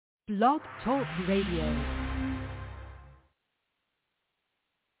Blog Talk Radio.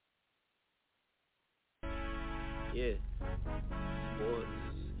 Yeah, sports,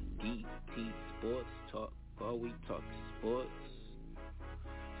 DT, sports talk, all we talk sports,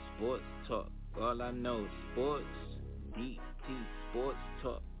 sports talk, all I know is sports, DT, sports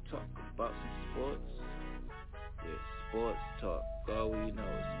talk, talk about some sports, yeah, sports talk, all we know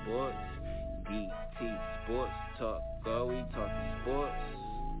is sports, DT, sports talk, all we talk is sports,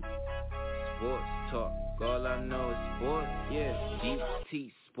 sports talk, all I know is sports, yeah,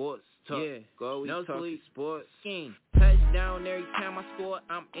 DT, sports talk, yeah, go we no talk sleep, sports, scheme, touchdown every time I score,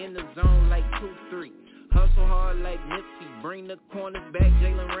 I'm in the zone like 2-3, hustle hard like Nipsey, bring the corners back,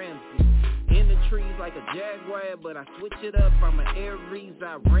 Jalen Ramsey, in the trees like a Jaguar, but I switch it up, I'm an Aries,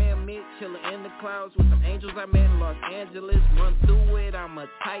 I ram it, chillin' in the clouds with some angels I met in Los Angeles, run through it, I'm a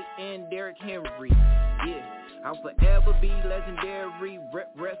tight end, Derrick Henry, yeah. I'll forever be legendary,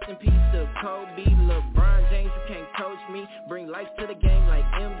 rest in peace to Kobe, LeBron James, you can't coach me, bring life to the game like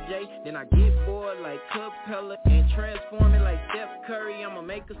MJ, then I get bored like Capella, and transform it like Steph Curry, I'ma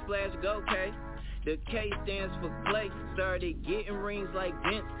make a splash, go K. The K stands for Clay, started getting rings like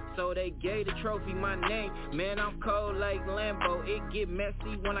Vince, so they gave the trophy my name, man I'm cold like Lambo, it get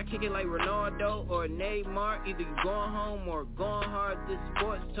messy when I kick it like Ronaldo or Neymar, either you going home or going hard, this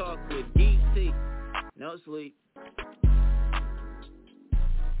sports talk with DT. No sleep.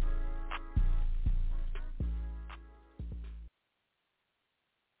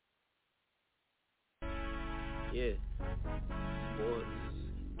 Yeah. Sports.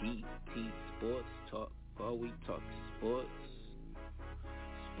 DT. Sports talk. All we talk is sports.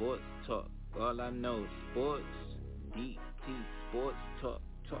 Sports talk. All I know is sports. DT. Sports talk.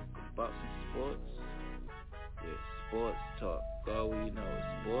 Talk about some sports. Yeah. Sports talk. All we know is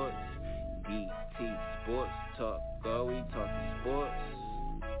sports. DT, sports talk, all we talk is sports,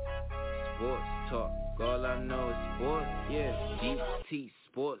 sports talk, all I know is sports, yeah, DT,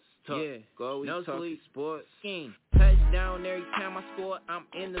 sports talk, yeah, all we no talk sleep, is sports, scheme, touchdown every time I score, I'm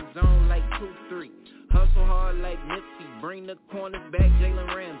in the zone like 2-3, hustle hard like Nipsey, bring the corners back,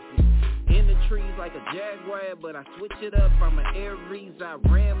 Jalen Ramsey, in the trees like a Jaguar, but I switch it up, I'm an Aries, I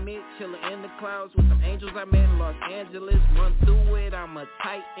ram it, chillin' in the clouds with some angels I met in Los Angeles, run through it, I'm a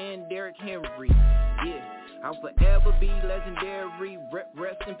tight end, Derrick Henry, yeah, I'll forever be legendary,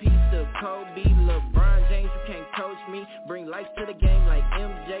 rest in peace to Kobe, LeBron James, you can't coach me, bring life to the game like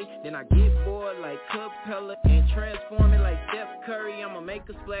MJ, then I get bored like Capella, and transform it like Steph Curry, I'ma make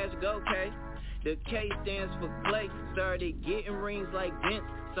a splash, go K. The K stands for Clay, started getting rings like Vince,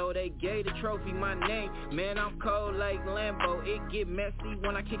 so they gave the trophy my name, man I'm cold like Lambo, it get messy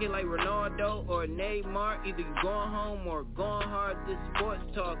when I kick it like Ronaldo or Neymar, either you going home or going hard, this sports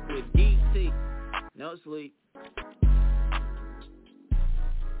talk with DT, no sleep.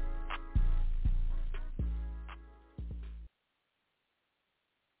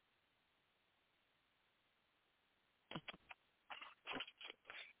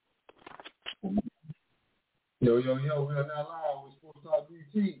 Yo, we are now live with SportsTalk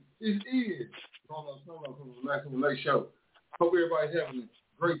DT. It is Solo from the Maximum Late Show. Hope everybody's having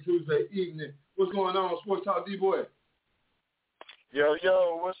a great Tuesday evening. What's going on, SportsTalk D-Boy? Yo,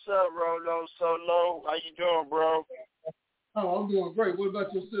 what's up, Rolo Solo? How you doing, bro? Oh, I'm doing great. What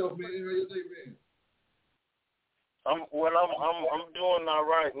about yourself, man? How your day been? I'm doing all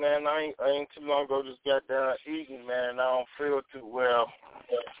right, man. I ain't too long ago just got done eating, man. I don't feel too well.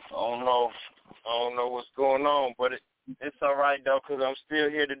 I don't know what's going on, but it's all right though, cause I'm still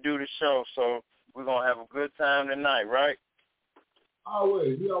here to do the show. So we're gonna have a good time tonight, right?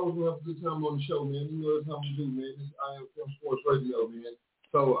 Always. We always have a good time on the show, man. You know what time we do, man. This is iFM Sports Radio, man.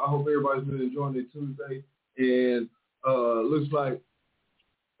 So I hope everybody's been enjoying their Tuesday, and looks like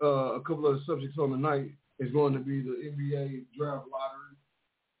a couple of the subjects on the night is going to be the NBA draft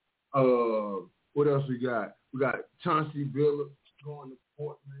lottery. What else we got? We got Chauncey Billups going to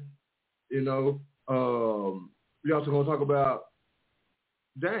Portland. You know, we also going to talk about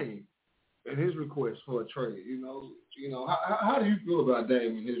Dame and his request for a trade. You know, how do you feel about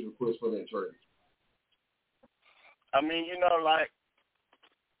Dame and his request for that trade? I mean, like,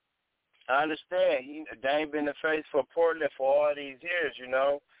 I understand Dame been the face for Portland for all these years,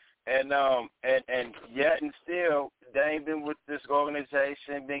 and yet and still Dame been with this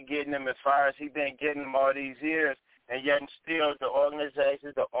organization, been getting them as far as he been getting them all these years. And yet still the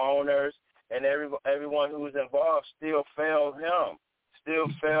organization, the owners, and everyone who was involved still failed him, still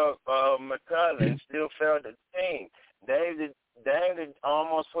failed McCullough, still failed the team. Dame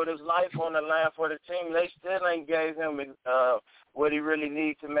almost put his life on the line for the team. They still ain't gave him what he really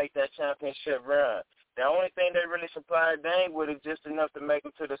needs to make that championship run. The only thing they really supplied Dame with is just enough to make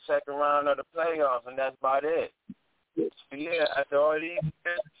it to the second round of the playoffs, and that's about it. So, yeah, after all these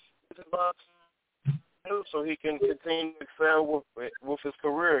years, it's about so he can continue to excel with his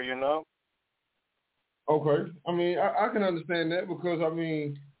career, you know? Okay. I mean, I can understand that because, I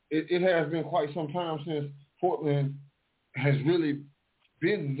mean, it has been quite some time since Portland has really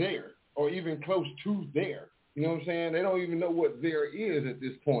been there or even close to there. You know what I'm saying? They don't even know what there is at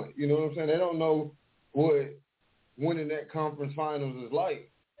this point. You know what I'm saying? They don't know what winning that conference finals is like.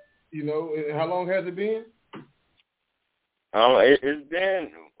 You know, how long has it been?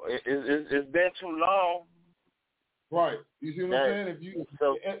 It's been too long. Right. You see what I'm saying?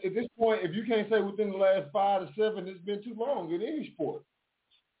 At this point, if you can't say within the last 5 to 7, it's been too long in any sport.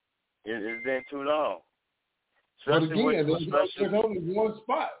 It's been too long. But again, there's only one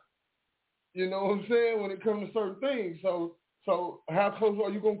spot. You know what I'm saying? When it comes to certain things, so how close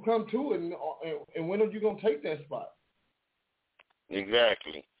are you gonna come to it, and when are you gonna take that spot?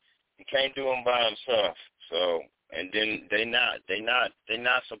 Exactly. He can't do them by himself. So, and then they not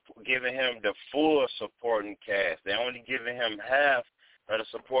giving him the full supporting cast. They only giving him half of the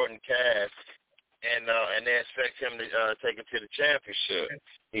supporting cast, and they expect him to take it to the championship.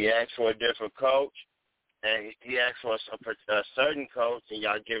 He asked for a different coach, and he asked for a certain coach, and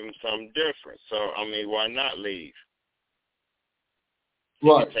y'all give him something different. So, I mean, why not leave?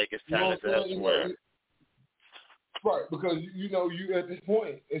 Right. He can take his talents elsewhere. Right, because you at this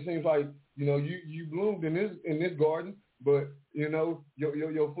point, it seems like you bloomed in this garden, but your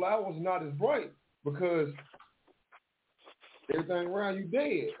flowers not as bright because everything around you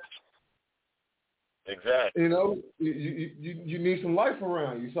dead. Exactly. You need some life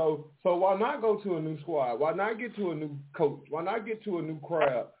around you. So why not go to a new squad? Why not get to a new coach? Why not get to a new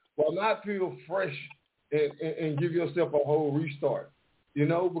crowd? Why not feel fresh and give yourself a whole restart?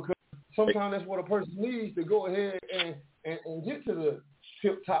 Because sometimes that's what a person needs to go ahead and get to the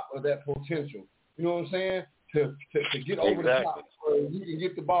tip top of that potential. You know what I'm saying? To get over the top so you can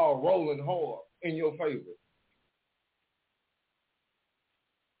get the ball rolling hard in your favor.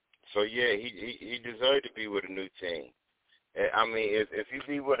 So yeah, he deserved to be with a new team. I mean, if you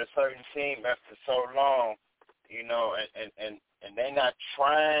be with a certain team after so long, and they not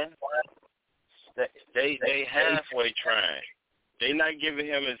trying, they halfway trying. They not giving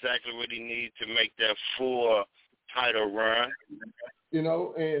him exactly what he needs to make that full title run. And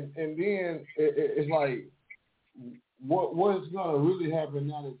then it's like, what's gonna really happen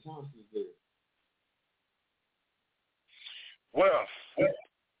now that Chauncey's there? Well,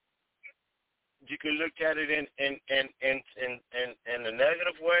 you can look at it in the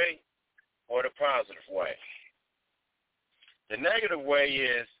negative way or the positive way. The negative way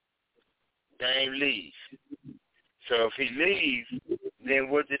is Dame leaves. So if he leaves, then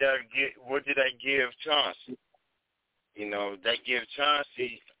what did I give Chauncey? That give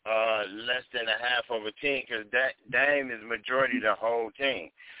Chauncey less than a half of a team because Dame is majority of the whole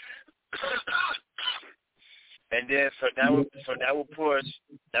team. And then so that will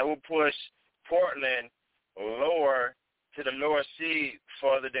push Portland lower to the lower seed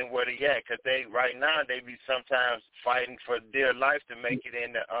further than where they at, because right now they be sometimes fighting for dear life to make it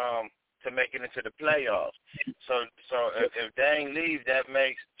in into the playoffs. So if Dame leaves, that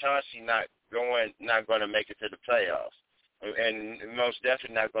makes Chauncey not going to make it to the playoffs, and most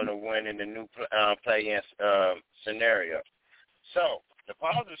definitely not going to win in the new play-in scenario. So the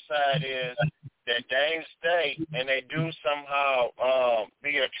positive side is that Dame stay and they do somehow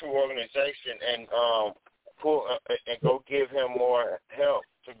be a true organization and and go give him more help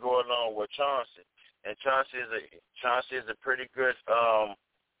to go along with Chauncey. And Chauncey is a pretty good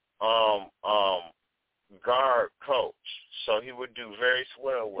guard coach, so he would do very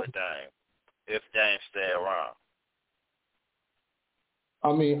well with Dame if Dame stay around.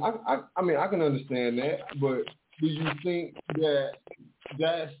 I mean, I can understand that, but do you think that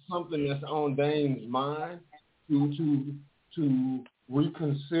that's something that's on Dame's mind to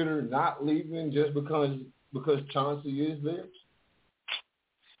reconsider not leaving just because Chauncey is there?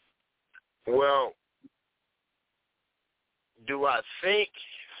 Well, do I think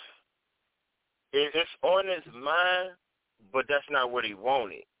it's on his mind, but that's not what he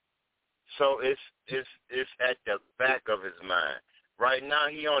wanted. So it's at the back of his mind. Right now,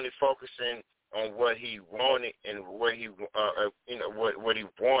 he only focusing on what he wanted and what he what he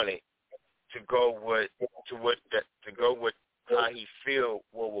wanted to go with how he feel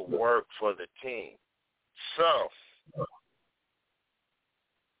what will work for the team. So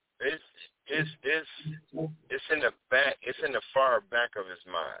it's in the back. It's in the far back of his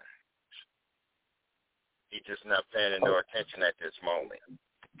mind. He's just not paying no attention at this moment.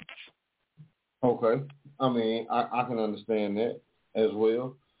 Okay. I mean, I can understand that as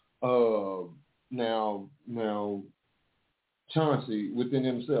well. Now, Chauncey within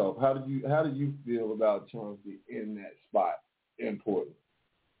himself, how do you feel about Chauncey in that spot in Portland?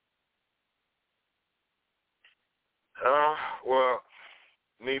 Well,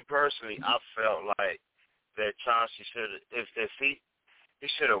 me personally, I felt like that Chauncey should have, if he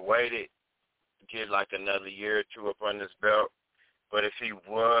should have waited, get like another year or two up on his belt. But if he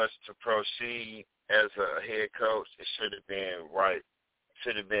was to proceed as a head coach, it should have been right.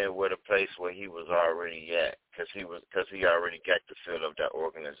 Should have been with a place where he was already at, because he already got the feel of that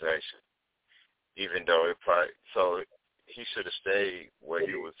organization. Even though he should have stayed where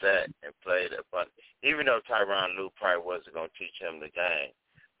he was at and played it. But even though Tyronn Lue probably wasn't going to teach him the game,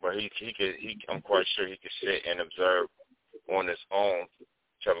 but I'm quite sure he could sit and observe on his own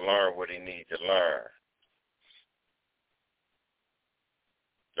to learn what he needs to learn.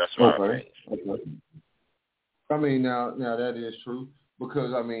 That's my opinion. Okay. I mean, now that is true,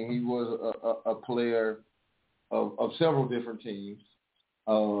 because I mean he was a player of several different teams.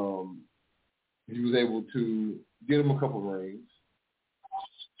 He was able to get him a couple rings,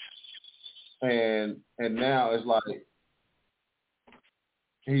 and now it's like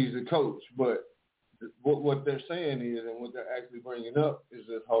he's a coach. But what they're saying is, and what they're actually bringing up, is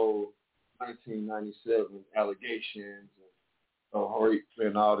this whole 1997 allegations and rape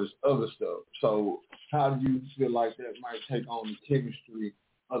and all this other stuff. So how do you feel like that might take on the chemistry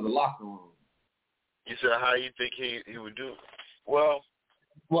of the locker room? You said how you think he would do? Well,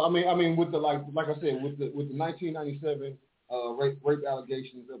 I mean, with the like I said, with the 1997 rape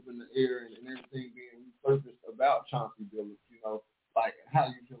allegations up in the air and everything being resurfaced about Chauncey Billups, like how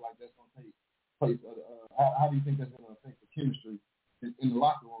do you feel like that's going to take place? How do you think that's going to affect the chemistry in the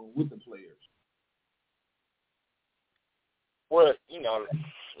locker room with the players? Well, a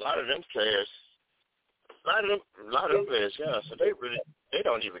lot of them players, yeah. So they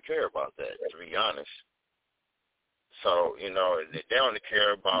don't even care about that, to be honest. So they only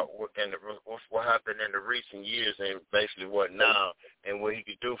care about what happened in the recent years and basically what now and what he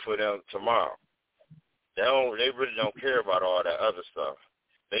could do for them tomorrow. They really don't care about all that other stuff.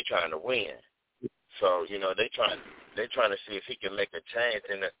 They trying to win. So they trying to see if he can make a change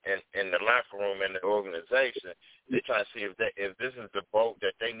in the locker room and the organization. They trying to see if this is the boat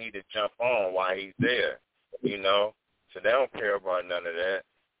that they need to jump on while he's there. So they don't care about none of that.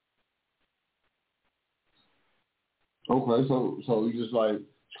 Okay, so you just like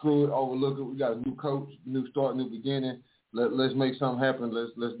screw it, overlook it. We got a new coach, new start, new beginning. Let's make something happen.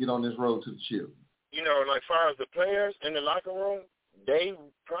 Let's get on this road to the chip. Like far as the players in the locker room, they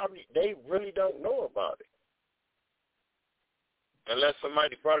really don't know about it unless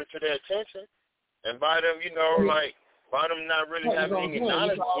somebody brought it to their attention, and by them, by them not really having any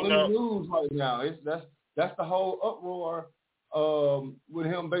knowledge. It's all in the news right now. That's the whole uproar with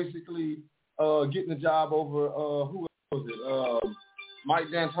him basically getting the job over who was it? Mike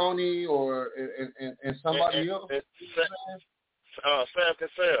D'Antoni and somebody else. Sam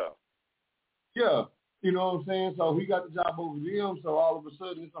Cassell. Yeah, you know what I'm saying? So he got the job over them, so all of a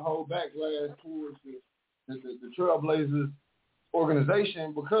sudden it's a whole backlash towards the Trailblazers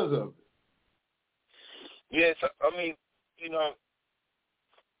organization because of it. Yes, I mean, I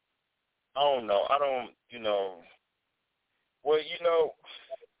don't know. Well,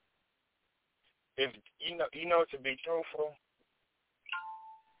 if to be truthful,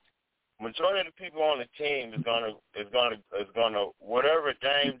 majority of the people on the team is gonna whatever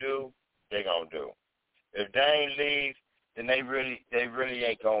Dame do, they gonna do. If Dame leaves, then they really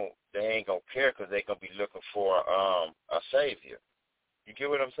ain't gonna care, because they gonna be looking for a savior. You get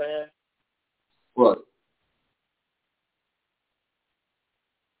what I'm saying? Right.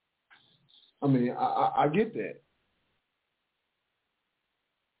 I mean, I get that.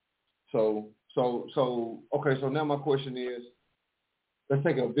 So okay. So now my question is, let's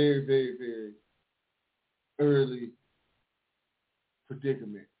take a very, very, very early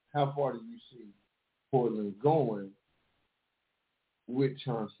predicament. How far do you see Portland going with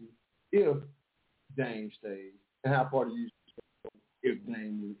Chauncey if Dame stays, and how far do you see if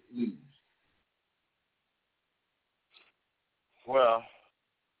Dame leaves? Well,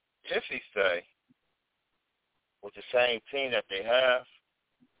 if he stay with the same team that they have,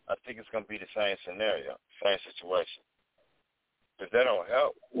 I think it's going to be the same scenario, same situation. If that don't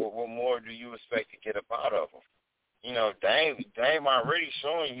help, what more do you expect to get up out of him? Dame already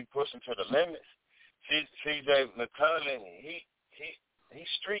showing you pushing to the limits. CJ McCollum, he's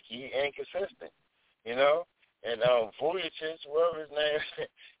streaky, he ain't consistent, and Vujicic, whatever his name is,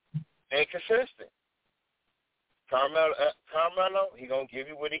 ain't consistent. Carmelo, he gonna give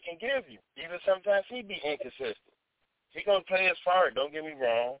you what he can give you. Even sometimes he be inconsistent. He gonna play his part. Don't get me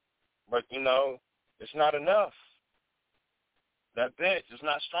wrong, but it's not enough. That bench is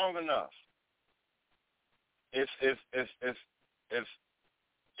not strong enough. If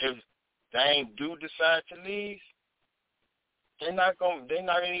Dame do decide to leave, they're not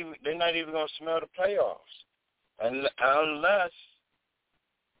even gonna smell the playoffs, unless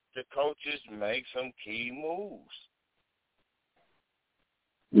the coaches make some key moves.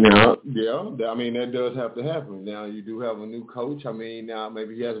 Yeah. I mean, that does have to happen. Now, you do have a new coach. I mean, now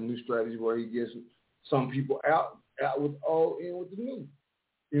maybe he has a new strategy where he gets some people out with all in with the new.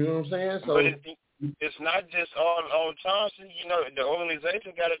 You know what I'm saying? So, but it's not just all on Chauncey. The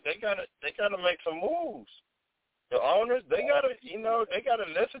organization gotta make some moves. The owners, they gotta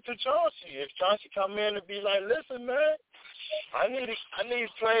listen to Chauncey. If Chauncey come in and be like, listen, man, I need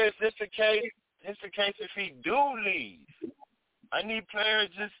players just in case if he do leave. I need players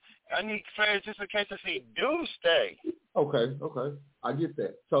just in case if he do stay. Okay, I get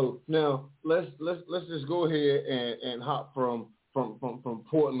that. So now let's just go ahead and hop from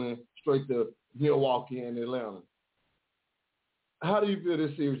Portland straight to Milwaukee and Atlanta. How do you feel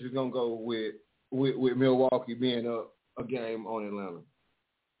this series is gonna go with Milwaukee being up a game on Atlanta?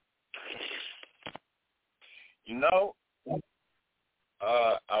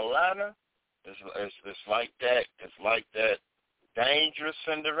 Atlanta is like that. It's like that dangerous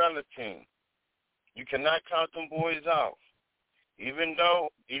Cinderella team. You cannot count them boys out. Even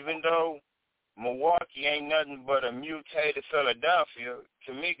though Milwaukee ain't nothing but a mutated Philadelphia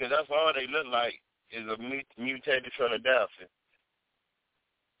to me, because that's all they look like is a mutated Philadelphia.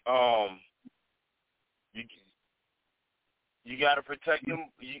 You got to protect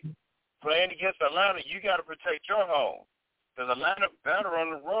them. Playing against Atlanta, you got to protect your home. Because Atlanta better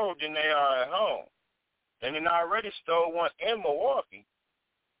on the road than they are at home. And they already stole one in Milwaukee.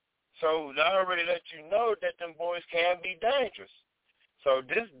 So they already let you know that them boys can be dangerous. So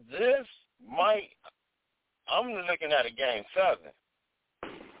this might, I'm looking at a game 7.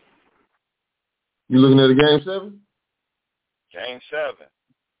 You looking at a game 7? Game 7.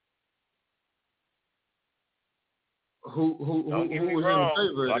 Who was in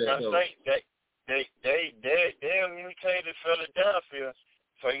favor like of that? Like I say, they're mutated Philadelphia.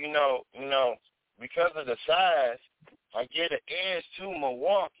 So because of the size, I get an edge to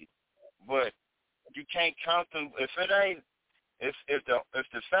Milwaukee, but you can't count them if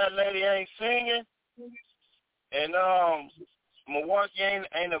the fat lady ain't singing and Milwaukee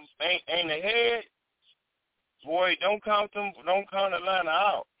ain't ahead. Boy, don't count Atlanta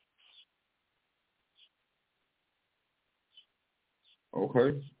out.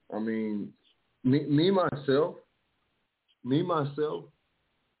 Okay. I mean, me myself,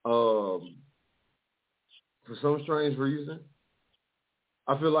 for some strange reason,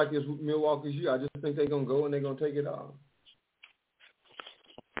 I feel like it's Milwaukee's year. I just think they're gonna go and they're gonna take it off.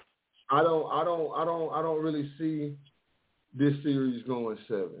 I don't really see this series going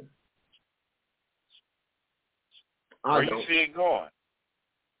 7. Where you see it going?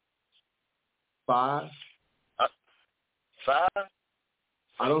 5. 5?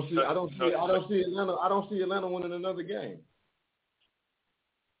 I don't see Atlanta. I don't see Atlanta winning another game.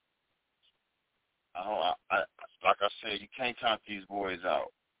 Like I said, you can't count these boys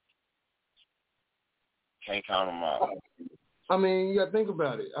out. Can't count them out. I mean, you got to think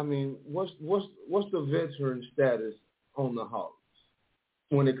about it. I mean, what's the veteran status on the Hawks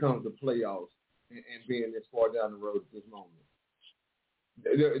when it comes to playoffs and being this far down the road at this moment?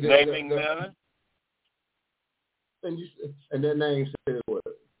 Nathan Mellon. And that name says what?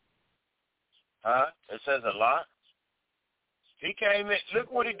 Huh? It says a lot. He came in.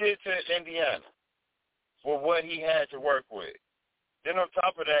 Look what he did to Indiana for what he had to work with. Then on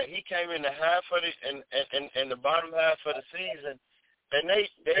top of that, he came in the half of in the bottom half of the season, and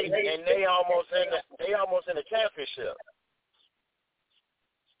they almost in the championship.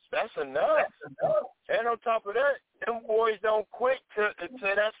 That's enough. And on top of that, them boys don't quit till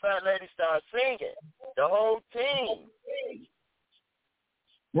that fat lady starts singing. The whole team.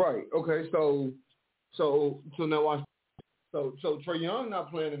 Right. Okay. So now watch. So Trae Young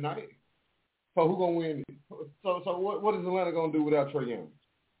not playing tonight. So who gonna win? So what is Atlanta gonna do without Trae Young?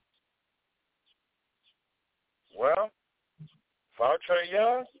 Well, without Trae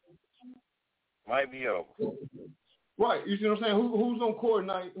Young, might be over. Right. You see what I'm saying? Who's gonna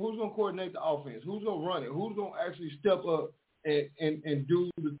coordinate? Who's gonna coordinate the offense? Who's gonna run it? Who's gonna actually step up and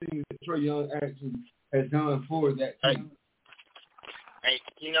do the things that Trae Young actually has done for that team? Hey,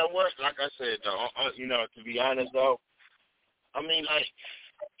 you know what? Like I said, though, to be honest, though, I mean, like,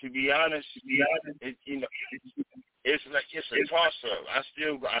 To be honest, it's like it's a toss up. I'm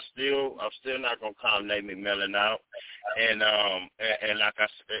still not gonna call Nate McMillan out, and like I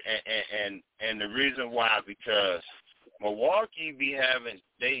said, and the reason why, because Milwaukee have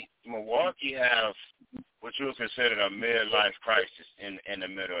what you would consider a midlife crisis in the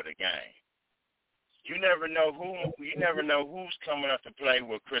middle of the game. You never know who's coming up to play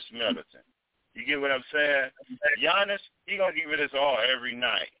with Chris Middleton. You get what I'm saying? Giannis, he gonna give it his all every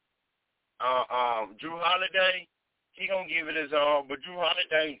night. Drew Holiday, he gonna give it his all, but Drew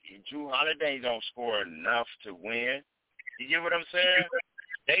Holiday don't score enough to win. You get what I'm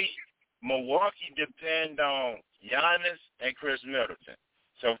saying? Milwaukee depend on Giannis and Chris Middleton.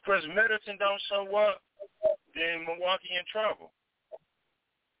 So if Chris Middleton don't show up, then Milwaukee in trouble.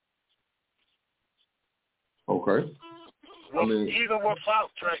 Okay. Even without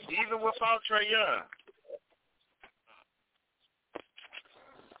Trae Young.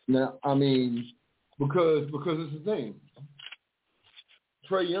 Now, because it's the thing.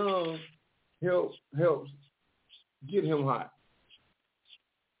 Trae Young helps get him hot.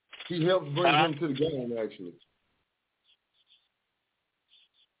 He helps bring him to the game, actually.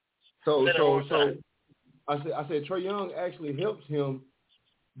 So I said Trae Young actually helps him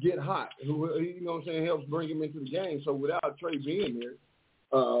get hot. You know what I'm saying? Helps bring him into the game. So without Trae being there,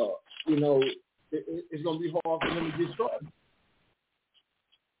 it's going to be hard for him to get started.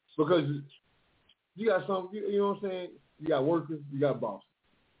 Because you got some, you know what I'm saying? You got workers, you got bosses.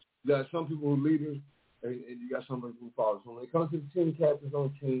 You got some people who are leaders, and you got some people who follow. So when it comes to the team captains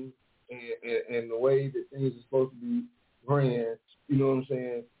on the team and the way that things are supposed to be ran, you know what I'm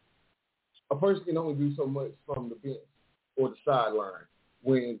saying? A person can only do so much from the bench or the sideline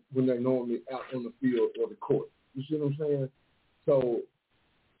when they're normally out on the field or the court. You see what I'm saying? So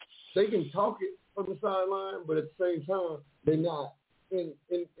they can talk it from the sideline, but at the same time, they're not in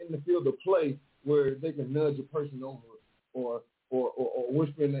the field of play where they can nudge a person over or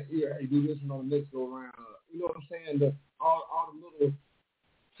whisper in their ear, hey, do this one on the next go around. You know what I'm saying? All the little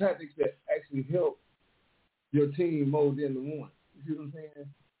tactics that actually help your team mold into one. You see what I'm saying?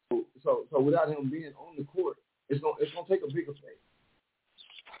 So without him being on the court, it's gonna take a bigger play.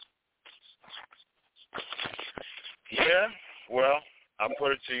 Yeah, well, I'll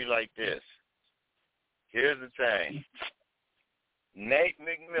put it to you like this. Here's the thing. Nate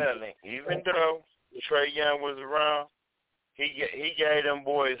McMillan, even though Trae Young was around, he gave them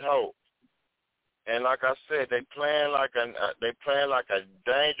boys hope. And like I said, they playing like a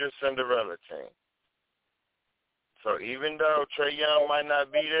dangerous Cinderella team. So even though Trae Young might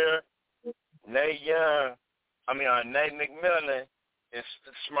not be there, Nate McMillan is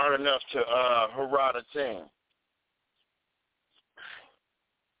smart enough to hurrah the team.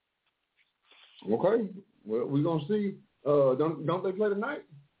 Okay. Well, we're gonna see. Don't they play tonight?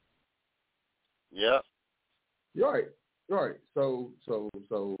 Yep. Right. So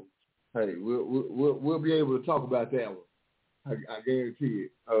hey, we'll be able to talk about that one. I guarantee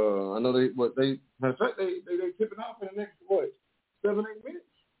it. I know they tipping off in the next 7-8 minutes.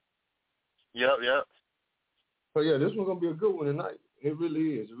 Yep. So yeah, this one's gonna be a good one tonight. It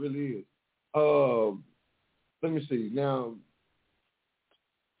really is. Let me see now.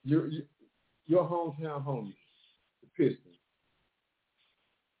 Your hometown homies, the Pistons.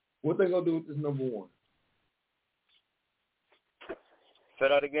 What they gonna do with this number one? Say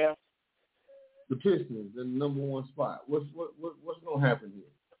that again. The Pistons in the number one spot. What's gonna happen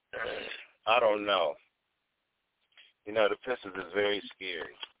here? I don't know. You know, the Pistons is very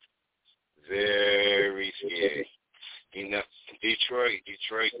scary. Very scary. You know, Detroit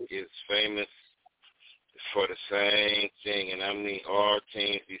is famous for the same thing, and I mean all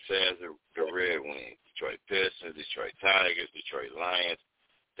teams besides the Red Wings. Detroit Pistons, Detroit Tigers, Detroit Lions.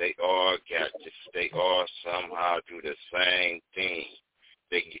 They all somehow do the same thing.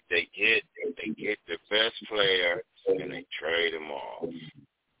 They get the best player and they trade them all.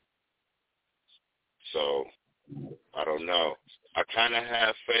 So I don't know. I kind of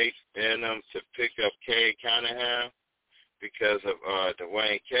have faith in them to pick up Cade Cunningham because of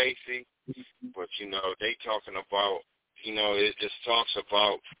Dwayne Casey. But, you know, they talking about, you know, it just talks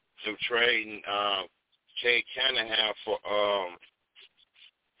about them trading Cade Cunningham for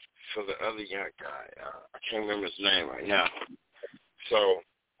the other young guy. I can't remember his name right now. So,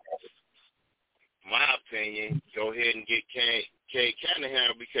 my opinion, go ahead and get Cade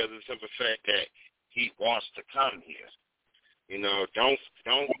Cunningham because of the simple fact that he wants to come here. You know, don't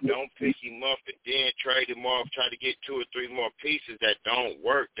pick him up and then trade him off, try to get 2 or 3 more pieces that don't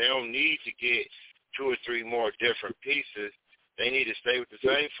work. They don't need to get 2 or 3 more different pieces. They need to stay with the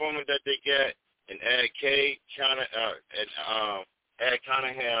same formula that they got and add Cade add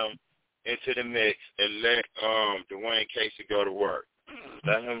Cunningham into the mix and let Dwayne Casey go to work.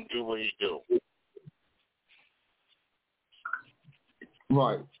 Let him do what he do.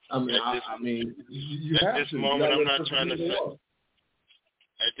 Right. I mean, you have at this to. moment, I'm not trying to say.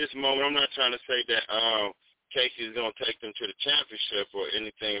 At this moment, I'm not trying to say that Casey is going to take them to the championship or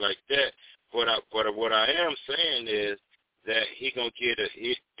anything like that. What I am saying is that he going to get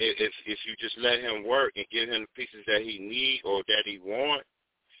if you just let him work and give him the pieces that he need or that he want,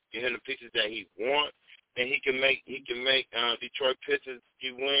 give him the pieces that he want, then he can make Detroit Pistons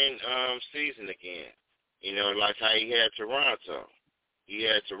win season again. You know, like how he had Toronto. He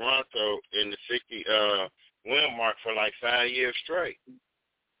had Toronto in the 50 win mark for like 5 years straight.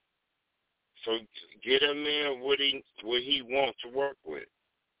 So get him in what he wants to work with.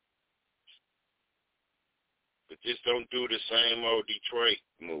 But just don't do the same old Detroit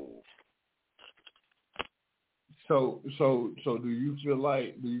move. So do you feel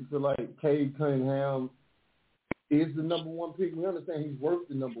like Cade Cunningham is the number one pick? We understand he's worth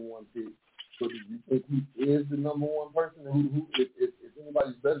the number one pick. So do you think he is the number one person? Who if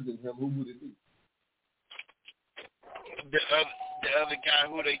anybody's better than him, who would it be? The other guy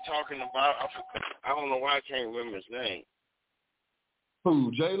who they talking about, I don't know why I can't remember his name.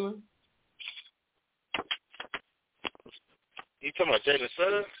 Who, Jalen? You talking about Jalen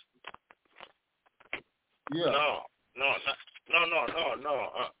Suggs? Yeah. No.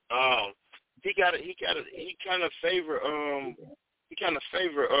 He kind of favor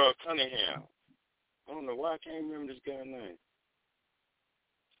Cunningham. I don't know why I can't remember this guy's name.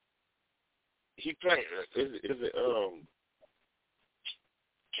 He played. Is it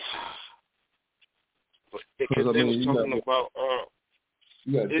because they was talking about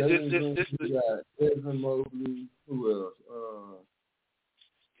Desmond Mobley. Who else?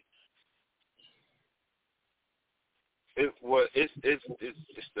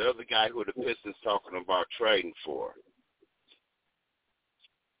 It's the other guy who the Pistons talking about trading for.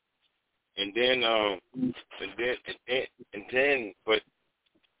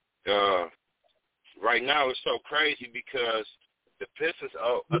 Right now it's so crazy because the Pistons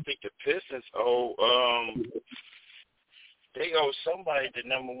they owe somebody the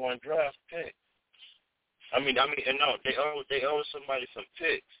number one draft pick. They owe somebody some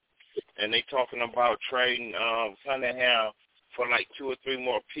picks, and they talking about trading Cunningham for like 2 or 3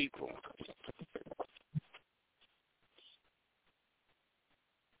 more people.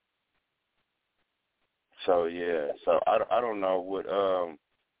 So yeah, I don't know what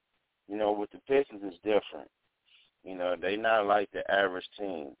with the Pistons is different. You know, they not like the average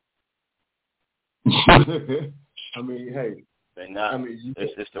team. I mean, hey, they not.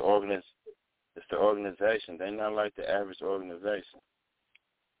 It's the organization. They not like the average organization.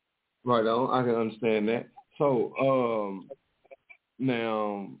 Right on. I can understand that. So,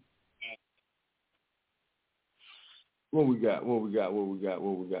 now, what we got?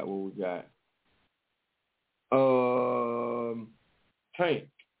 Tank,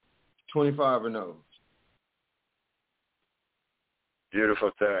 25-0.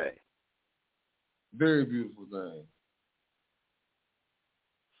 Beautiful thing. Very beautiful thing.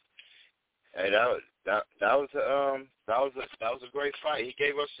 Hey, that was a great fight. He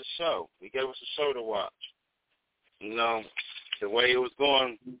gave us a show. He gave us a show to watch. You know, the way it was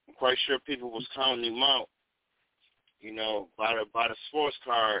going, I'm quite sure people was counting him out. You know, by the sports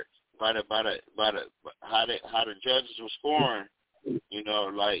card, by the how the judges were scoring. You know,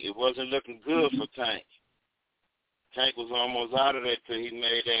 like it wasn't looking good for Tank. Tank was almost out of there till he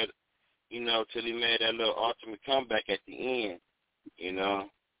made that little ultimate comeback at the end. You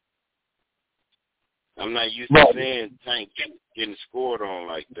know, I'm not used to seeing Tank getting scored on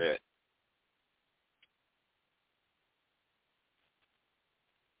like that.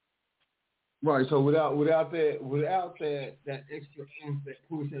 Right. So without that extra oomph, that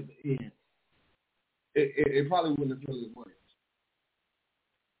push at the end, it probably wouldn't have felt as way.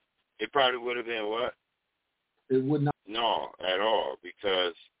 It probably would have been what? It would not. No, at all,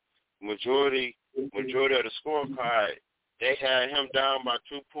 because majority of the scorecard, they had him down by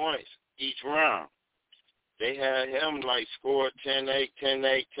 2 points each round. They had him like score 10-8,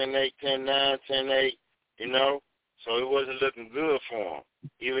 10-8, 10-8, 10-9, 10-8, you know. So it wasn't looking good for him,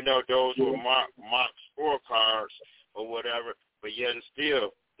 even though those were mock scorecards or whatever. But yet and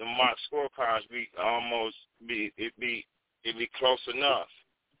still, the mock scorecards be close enough.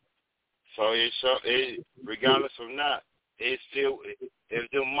 So regardless of not, it still,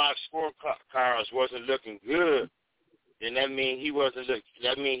 if the mock scorecards wasn't looking good, then that mean he wasn't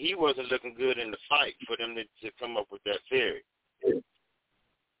looking good in the fight for them to come up with that theory.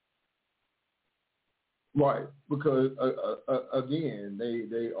 Right, because again,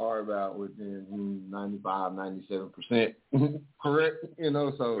 they are about within 95, 97%, correct?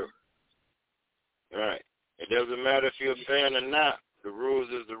 So. Right. It doesn't matter if you're a fan or not. The rules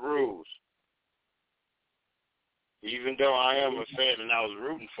is the rules. Even though I am a fan and I was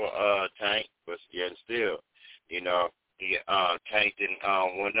rooting for Tank, but yet still, Tank didn't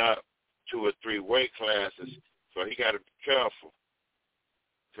went up 2 or 3 weight classes, so he got to be careful,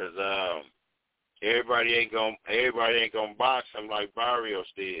 because everybody ain't gonna box him like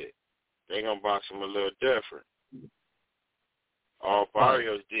Barrios did. They gonna box him a little different. All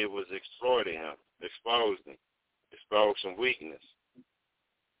Barrios did was exploited him, exposed him, exposed some weakness.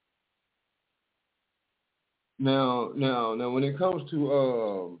 Now, when it comes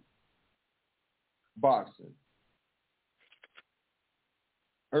to boxing,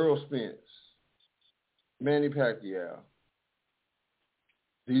 Errol Spence, Manny Pacquiao,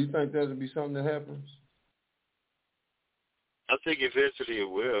 do you think that'll be something that happens? I think eventually it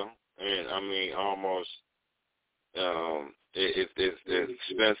will, and I mean almost. If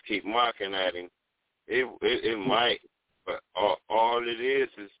Spence keep mocking at him, it might. But all it is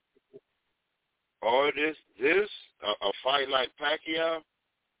a fight like Pacquiao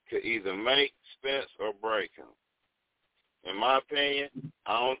could either make Spence or break him. In my opinion,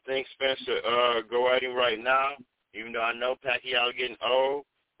 I don't think Spence should go at him right now, even though I know Pacquiao getting old,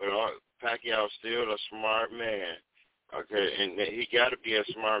 but Pacquiao's still a smart man. Okay, and he got to be a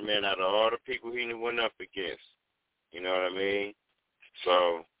smart man out of all the people he went up against. You know what I mean?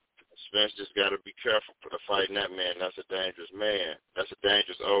 So Spence just got to be careful for fighting that man. That's a dangerous man. That's a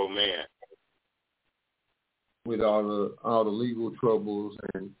dangerous old man. With all the legal troubles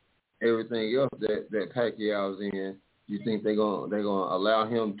and everything else that Pacquiao's in, you think they're gonna allow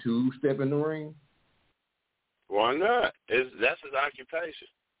him to step in the ring? Why not? That's his occupation.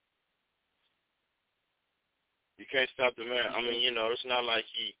 You can't stop the man. I mean, it's not like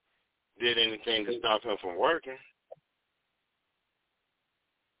he did anything to stop him from working.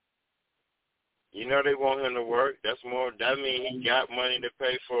 They want him to work. That means he got money to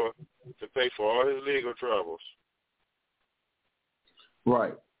pay for all his legal troubles.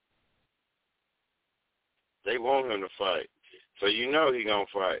 Right. They want him to fight. So he gonna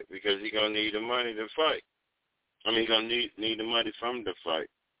fight because he gonna need the money to fight. I mean, he gonna need the money from the fight.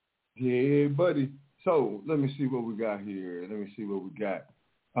 Yeah, buddy. So let me see what we got here. Look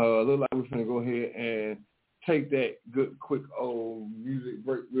like we're gonna go ahead and take that good, quick old music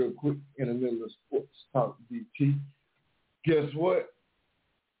break real quick in the middle of Sports Talk DT. Guess what?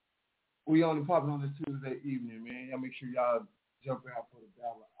 We only popping on this Tuesday evening, man. Y'all make sure y'all jump out for the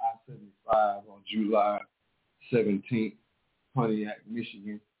battle of I-75 on July 17th, Pontiac,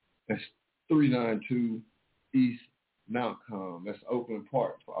 Michigan. That's 392 East Mountcom. That's Oakland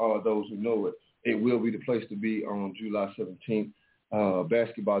Park for all those who know it. It will be the place to be on July 17th.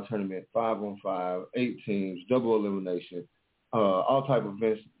 Basketball tournament, 5-on-5, 8 teams, double elimination. All type of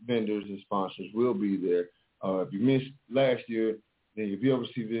vendors and sponsors will be there. If you missed last year, then if you ever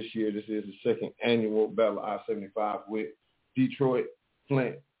see this year, this is the second annual Battle I-75 with Detroit,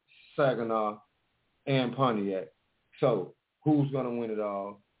 Flint, Saginaw, and Pontiac. So who's going to win it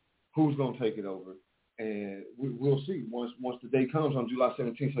all? Who's going to take it over? And we'll see once the day comes on July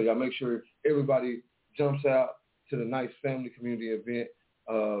 17th. So y'all make sure everybody jumps out to the nice family community event,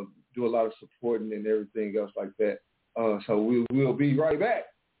 do a lot of supporting and everything else like that. So we'll be right back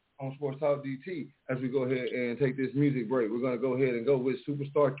on Sports Talk DT as we go ahead and take this music break. We're going to go ahead and go with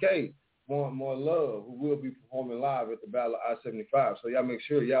Superstar Cade, More Love, who will be performing live at the Battle of I-75. So y'all make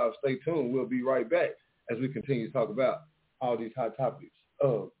sure y'all stay tuned. We'll be right back as we continue to talk about all these hot topics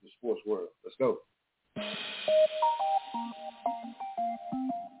of the sports world. Let's go.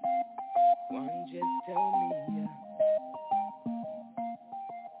 One just tell me, yeah.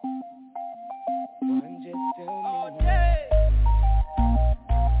 One just tell me, yeah.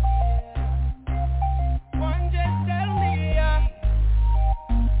 One just tell me, yeah.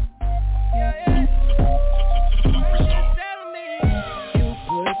 Yeah. One just tell me. You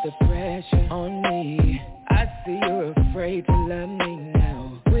put the pressure on me. I see you're afraid to love me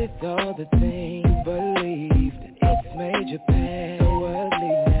now. With all the things you believed, it's made your past so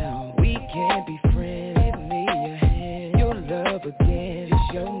ugly now. We can't be friends. Give me your hand. Your love again. Just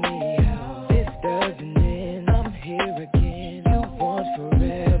show me how this doesn't end. I'm here again. You want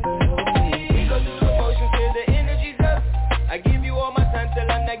forever. Hold me. We go through the motions till the energy's up. I give you all my time till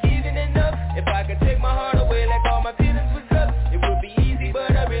I'm not giving enough. If I could take my heart away like all my feelings was up, it would be easy,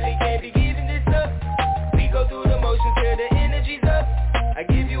 but I really can't be giving this up. We go through the motions till the energy's up. I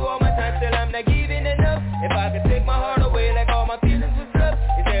give you all my time till I'm not giving enough. If I could take my heart away like all my feelings was up,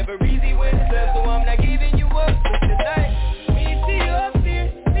 it's never easy when it's love, so I'm not giving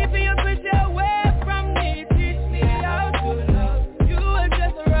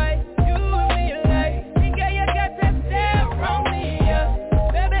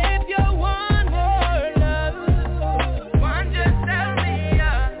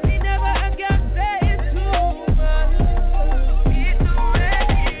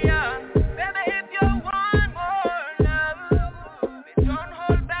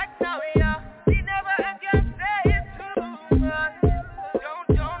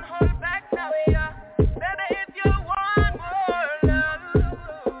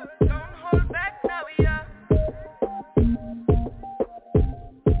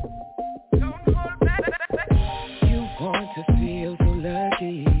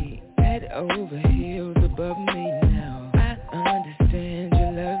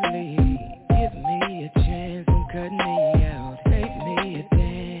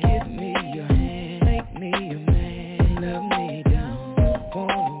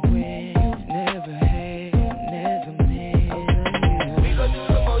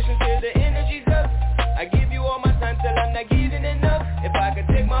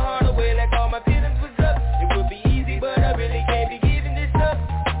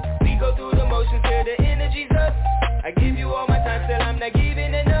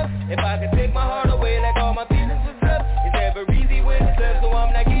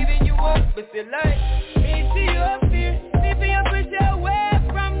pussy like me to your fear. Me for your pussy away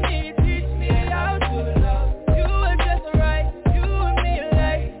from me. Teach me how to love. You are just right. You and me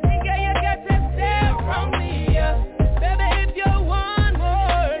like. Think you got to stay from me, yeah. Baby, if you want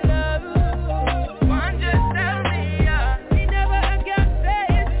more love, one just tell me, yeah. Me never again say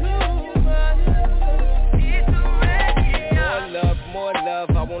it's too much. It's too ready, yeah. More love,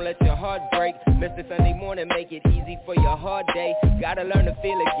 I won't let your heart break. Mr. Sunday morning, make it easy for your hard day. Gotta learn to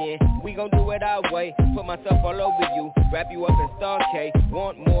feel again. We gon' do it our way. Put myself all over you. Wrap you up in Star K.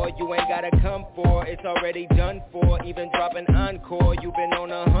 Want more, you ain't gotta come for. It's already done for. Even dropping encore. You've been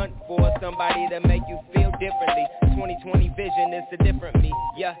on a hunt for somebody to make you feel differently. 2020 vision is a different me.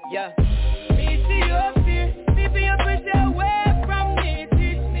 Yeah, yeah. Me to your fear. Me for your push away from me.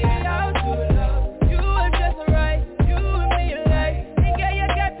 Teach me how to love. You are just right. You and me like. Think you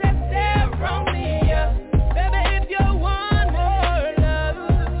got to stay from me, yeah. Baby, if you want more love,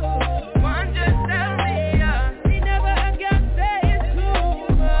 one just tell me, yeah. Me never again say it's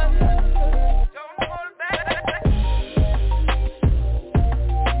too much. Don't hold back.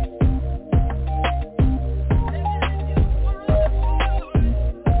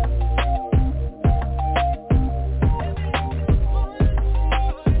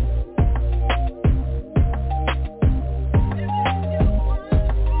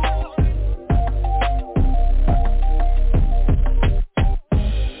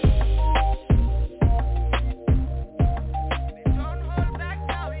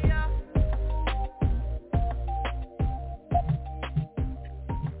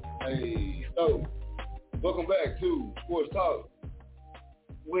 Hey, so welcome back to Sports Talk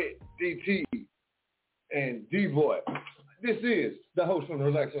with DT and D-Boy. This is the host from the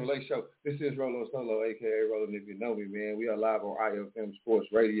Relax and Relate Show. This is Rolo Solo, a.k.a. Roland, if you know me, man. We are live on iFM Sports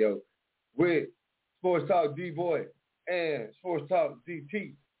Radio with Sports Talk D-Boy and Sports Talk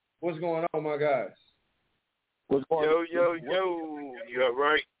DT. What's going on, my guys? Yo, yo, yo. You all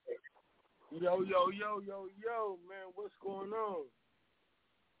right? Yo, man, what's going on?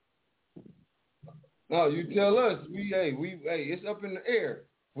 No, you tell us. It's up in the air.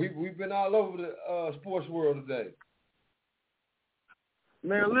 We've been all over the sports world today.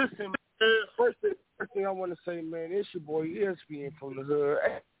 Man, listen, man. First thing I want to say, man, it's your boy ESPN from the hood.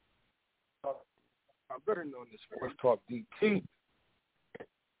 I better know this Sports Talk DT.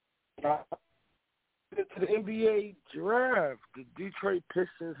 To the NBA draft, the Detroit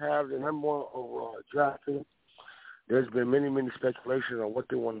Pistons have the number one overall draft pick. There's been many speculations on what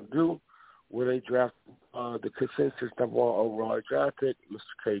they want to do. Will they draft the consensus number one overall draft pick,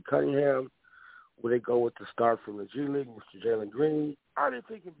 Mr. Cade Cunningham? Will they go with the star from the G League, Mr. Jalen Green? Are they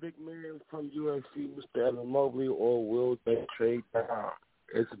taking big man from USC, Mr. Evan Mobley, or will they trade down?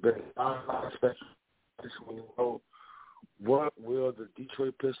 It's been a lot of speculation when you know what will the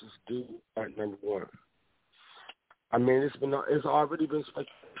Detroit Pistons do at number one. I mean, it's already been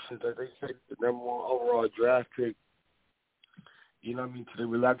speculation that they take the number one overall draft pick, you know what I mean, to the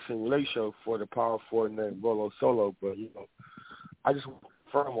Relaxing Relay Show for the Power Forward named Rolo Solo. But, you know, I just want to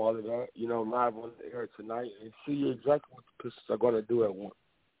confirm all of that, you know, live on the air tonight and see exactly what the Pistons are going to do at one.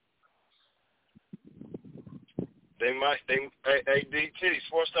 Hey, DT,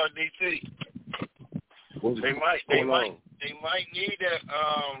 Sports Talk DT. They might need that.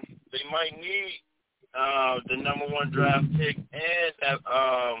 They might need the number one draft pick and that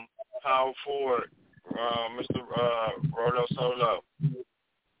power forward, Mr. Rolo Solo.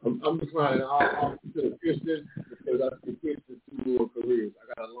 I'm declining all to the Pistons because I think the Pistons two more careers.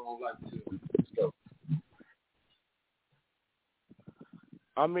 I got a long life to live. Let's go.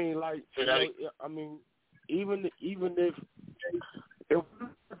 I mean, like, you know, I mean, even if the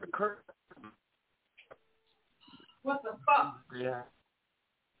current. What the fuck? Yeah.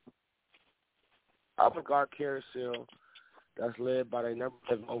 Avant-garde carousel that's led by the number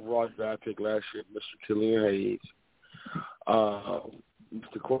 7 overall draft pick last year, Mr. Killian Hayes,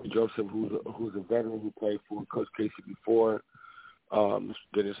 Mr. Corey Joseph, who's a veteran who played for Coach Casey before, Mr.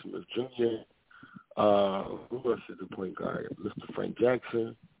 Dennis Smith Jr., who else is the point guard? Mr. Frank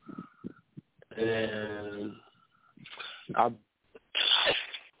Jackson, and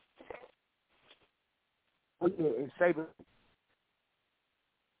Saban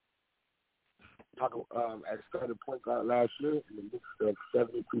at starting point guard last year in the mix of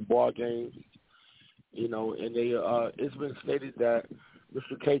 72 ball games, you know, and they it's been stated that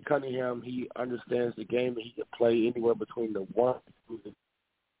Mr. Cade Cunningham, he understands the game and he can play anywhere between the one and two.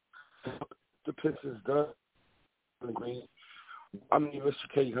 The Pistons done. I mean, Mr.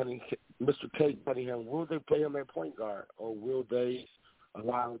 Cade Cunningham, will they play him at point guard or will they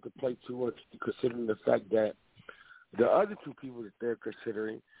allow him to play 2 or 3, considering the fact that the other 2 people that they're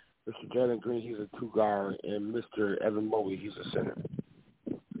considering, Mr. Jalen Green, he's a two-guard, and Mr. Evan Mobley, he's a center.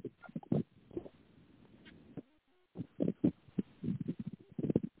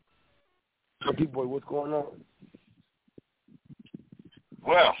 So, D-Boy, what's going on?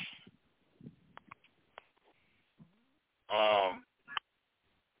 Well,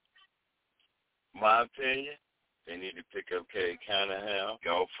 my opinion, they need to pick up Cade Cunningham,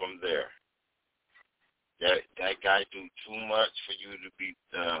 go from there. That guy do too much for you to be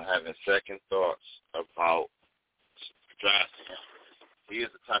having second thoughts about drafting him. He is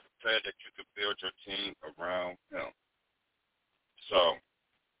the type of player that you could build your team around him. So,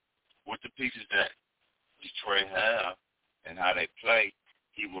 with the pieces that Detroit have and how they play,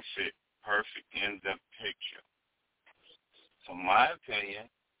 he will fit perfect in the picture. So my opinion,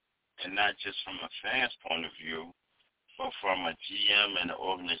 and not just from a fan's point of view, but from a GM and an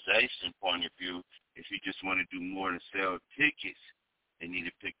organization point of view, if you just want to do more than sell tickets, they need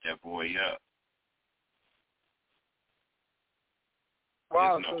to pick that boy up.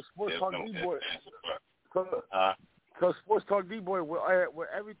 Wow, so Sports Talk D-Boy. So Sports Talk D-Boy, with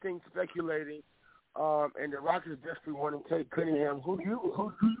everything speculating, and the Rockets desperately wanting to take Cunningham, who do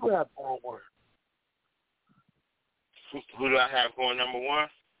you have going one? Who do I have going number one?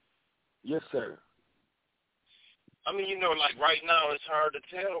 Yes, sir. I mean, like right now it's hard to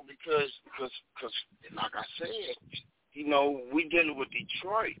tell because like I said, we dealing with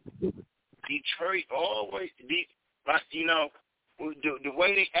Detroit. Detroit always, the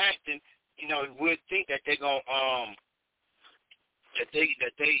way they acting, we'll think that they're gonna that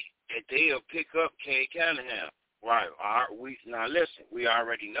they'll pick up Cade Cunningham. Right? Now listen, we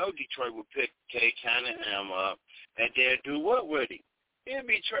already know Detroit will pick Cade Cunningham up, and they'll do what with him? He'll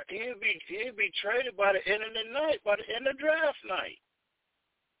be traded by the end of the night, by the end of draft night,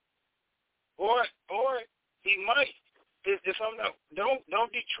 or he might. If I'm not,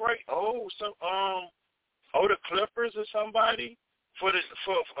 don't Detroit owe the Clippers or somebody for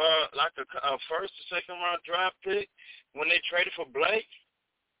like a first or second round draft pick when they traded for Blake?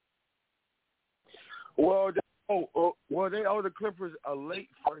 Well, they owe the Clippers a late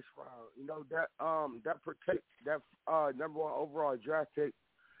first round. That protect that number one overall draft pick.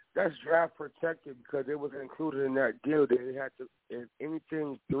 That's draft protected because it was included in that deal. That they had to, if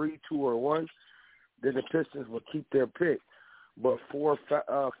anything 3, 2, or 1, then the Pistons would keep their pick. But 4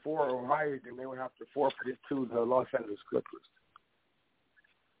 or higher, then they would have to forfeit it to the Los Angeles Clippers.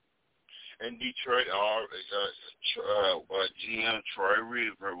 In Detroit, GM Troy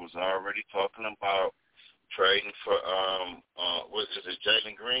Weaver was already talking about trading for what is it,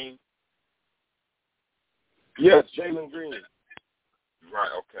 Jalen Green? Yes, Jalen Green.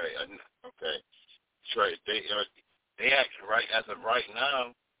 Right. Okay. Trade. They actually right as of right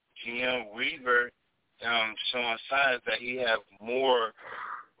now, GM Weaver showing signs that he have more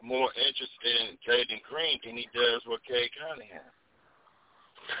interest in Jalen Green than he does with Cade Cunningham.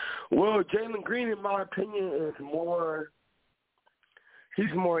 Well, Jalen Green, in my opinion, is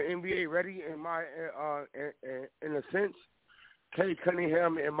he's more NBA ready in a sense. Cade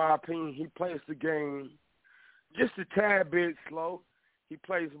Cunningham, in my opinion, he plays the game just a tad bit slow. He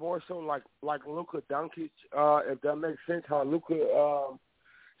plays more so like Luka Doncic, if that makes sense. How Luka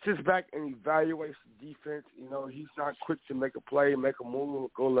sits back and evaluates the defense. He's not quick to make a play, make a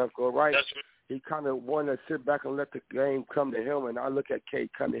move, go left, go right. He kind of want to sit back and let the game come to him, and I look at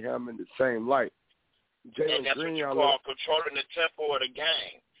Cade Cunningham in the same light. And that's Green, what you call controlling the tempo of the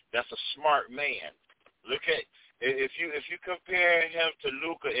game. That's a smart man. Look at if you compare him to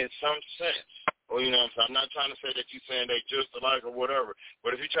Luka in some sense, or I'm not trying to say that you're saying they just alike or whatever,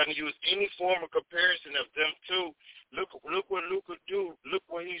 but if you're trying to use any form of comparison of them two, look what Luka do. Look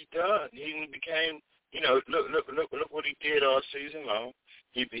what he's done. He became, look what he did all season long.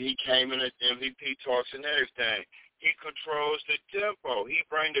 He came in at MVP talks and everything. He controls the tempo. He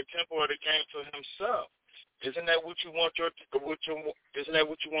brings the tempo of the game to himself. Isn't that what you want your team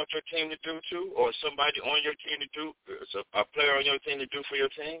to do too, or somebody on your team to do? A player on your team to do for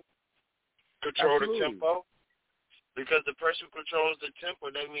your team? Control Absolutely. The tempo. Because the person who controls the tempo,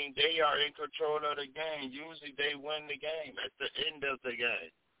 they mean they are in control of the game. Usually, they win the game at the end of the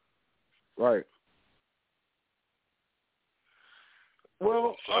game. Right.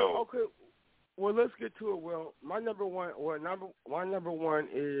 Well, okay. Well, let's get to it. Well, my number one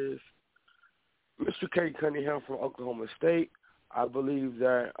is Mr. Cade Cunningham from Oklahoma State. I believe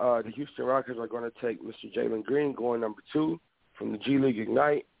that the Houston Rockets are going to take Mr. Jalen Green going number 2 from the G League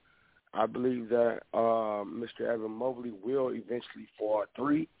Ignite. I believe that Mr. Evan Mobley will eventually fall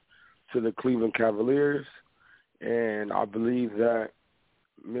 3 to the Cleveland Cavaliers. And I believe that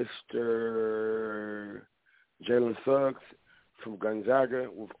Mr. Jalen Suggs from Gonzaga,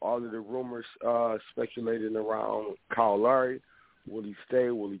 with all of the rumors speculating around Kyle Lowry. Will he stay?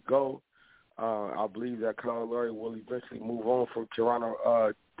 Will he go? I believe that Kyle Lowry will eventually move on from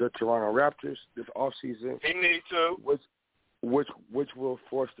the Toronto Raptors this offseason. He needs to. Which will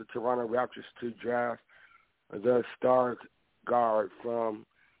force the Toronto Raptors to draft the star guard from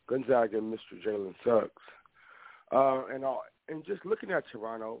Gonzaga, Mr. Jalen Suggs. And just looking at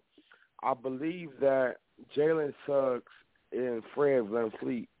Toronto, I believe that Jalen Suggs and Fred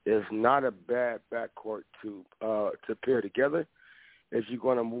VanVleet is not a bad backcourt to pair together if you're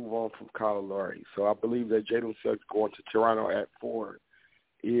going to move on from Kyle Lowry. So I believe that Jalen Suggs going to Toronto at 4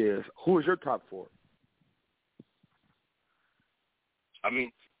 is – who is your top 4? I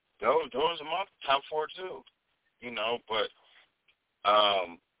mean, those are my top 4 too, but I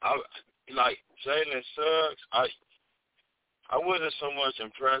like Jalen Suggs. I wasn't so much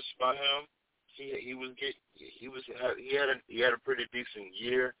impressed by him. He had a pretty decent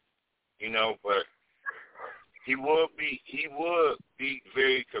year, but he would be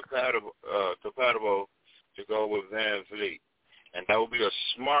very compatible to go with VanVleet, and that would be a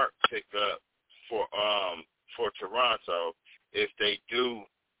smart pickup for Toronto if they do.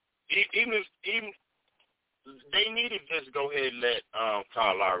 Even they need to just go ahead and let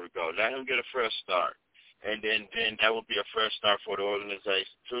Kyle Lowry go. Let him get a fresh start. And then that would be a fresh start for the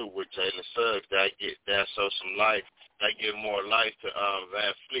organization too with Jalen Suggs. That show some life. That give more life to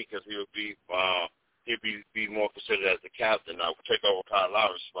VanVleet because he'll be more considered as the captain. Now take over Kyle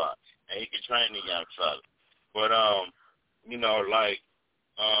Lowry's spot, and he can train the young fella. But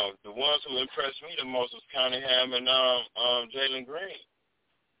the ones who impressed me the most was Cunningham and Jalen Green.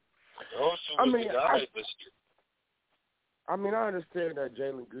 Those two were the guys this year. I understand that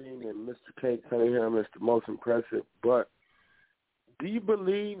Jalen Green and Mr. Cade Cunningham is the most impressive, but do you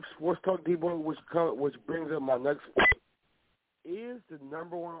believe SportsTalk D-Boy, which brings up my next point, is the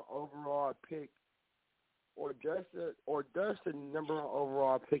number 1 overall pick, or does the number 1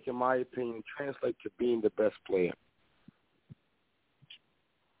 overall pick, in my opinion, translate to being the best player?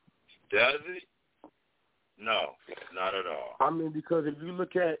 Does it? No, not at all. Because if you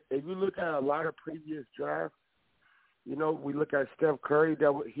look at a lot of previous drafts, we look at Steph Curry,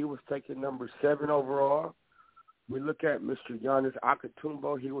 he was taken number 7 overall. We look at Mr. Giannis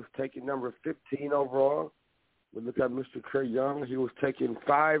Antetokounmpo, he was taken number 15 overall. We look at Mr. Trae Young, he was taken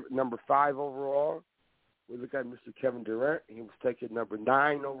number 5 overall. We look at Mr. Kevin Durant, he was taken number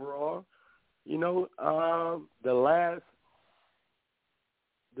 9 overall. The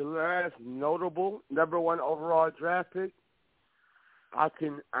last notable number 1 overall draft pick, I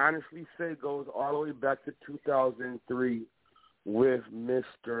can honestly say goes all the way back to 2003 with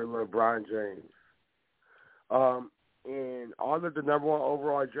Mr. LeBron James. And all of the number 1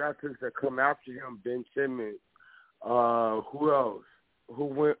 overall draft picks that come after him, Ben Simmons, who else? Who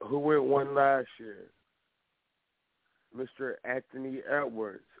went 1 last year? Mr. Anthony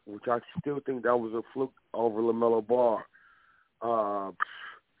Edwards, which I still think that was a fluke over LaMelo Ball.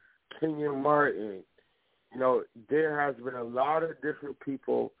 Kenyon Martin. There has been a lot of different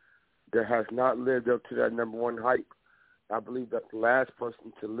people that has not lived up to that number 1 hype. I believe that the last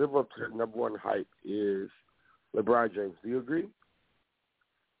person to live up to that number 1 hype is LeBron James. Do you agree?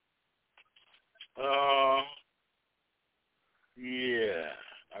 Yeah,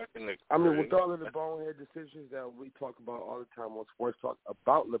 I can agree. With all of the bonehead decisions that we talk about all the time on Sports Talk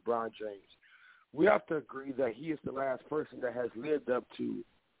about LeBron James, we have to agree that he is the last person that has lived up to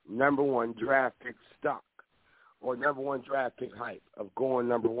number 1 draft pick stock or number 1 draft pick hype of going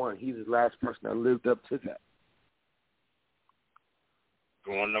number 1. He's the last person that lived up to that.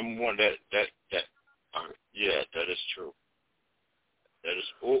 Going number 1, that is true. That is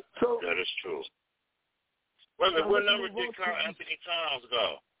true. What number did Carl Anthony Towns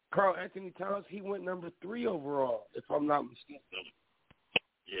go? Carl Anthony Towns, he went number 3 overall, if I'm not mistaken.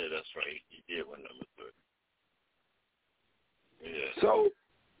 Yeah, that's right. He did win number 3. Yeah. So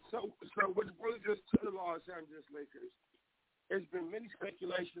which brings us to the Los Angeles Lakers. There's been many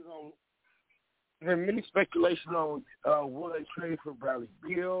speculations on will they trade for Bradley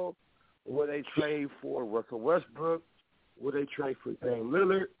Beal, will they trade for Russell Westbrook, will they trade for Dame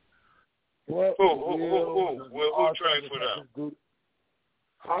Lillard? Who trade for them?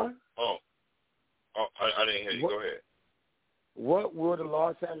 Huh? Oh, I didn't hear you. Go ahead. What will the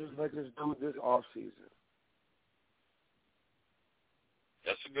Los Angeles Lakers do this offseason?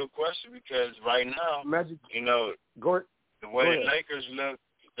 That's a good question because right now, the way the Lakers look,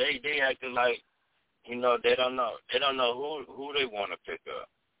 they acting like, they don't know who they want to pick up.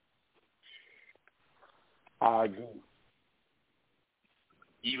 I agree.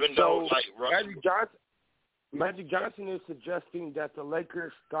 Even though, like Russell, Magic Johnson is suggesting that the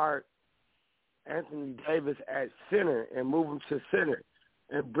Lakers start Anthony Davis at center and move him to center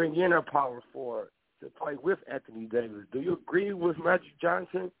and bring in a power forward to play with Anthony Davis. Do you agree with Magic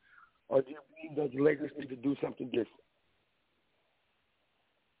Johnson, or do you believe that the Lakers need to do something different?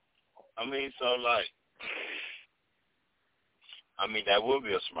 That would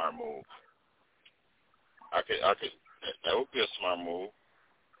be a smart move. That would be a smart move.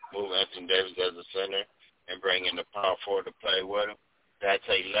 Move Anthony Davis as a center and bring in the power forward to play with him. That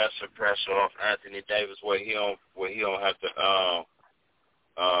take lesser pressure off Anthony Davis where he don't have to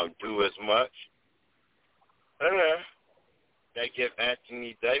do as much. That give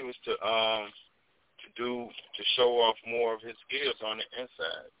Anthony Davis to show off more of his skills on the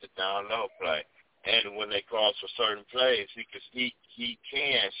inside, the down low play. And when they call for certain plays, he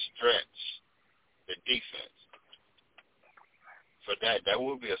can stretch the defense. For that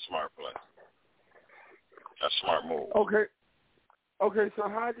would be a smart play. A smart move. Okay, so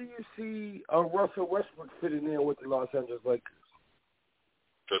how do you see Russell Westbrook fitting in with the Los Angeles Lakers?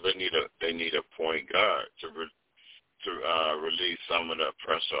 Because they need a point guard to release some of the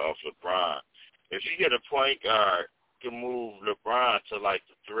pressure off LeBron. If you get a point guard to move LeBron to like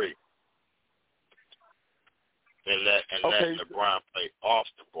the 3, and let LeBron play off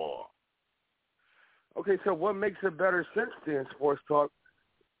the ball. Okay, so what makes it better sense then, Sports Talk?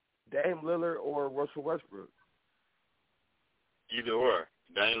 Dame Lillard or Russell Westbrook? Either or.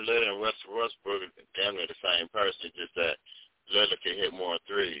 Dame Lillard and Russell Westbrook are damn near the same person, just that Lillard can hit more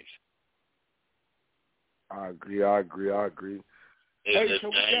threes. I agree. If Dame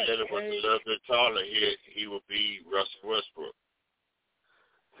Lillard was a little bit taller, he would be Russell Westbrook.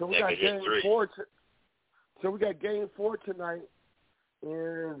 So we got game 4. So we got game 4 tonight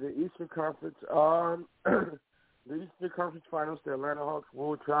in the Eastern Conference. The Eastern Conference Finals. The Atlanta Hawks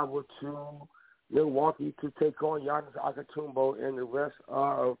will travel to Milwaukee to take on Giannis Antetokounmpo and the rest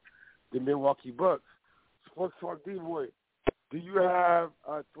of the Milwaukee Bucks. Sports Talk D-Boy, do you have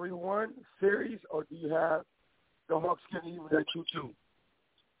a 3-1 series, or do you have the Hawks getting even at 2-2?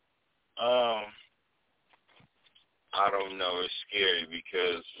 I don't know. It's scary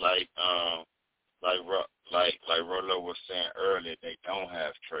because, like Rolo was saying earlier, they don't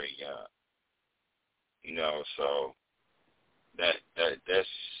have Trae Young. So that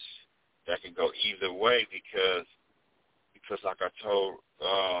could go either way because like I told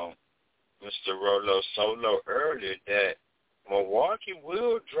Mr. Rolo Solo earlier, that Milwaukee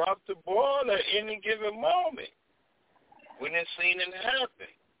will drop the ball at any given moment. We didn't seen it happen.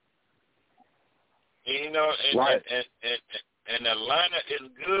 Right. And Atlanta is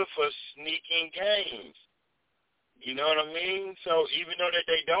good for sneaking games. You know what I mean? So even though that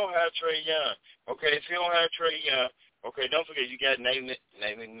they don't have Trae Young, okay, if you don't have Trae Young, okay, don't forget you got Nate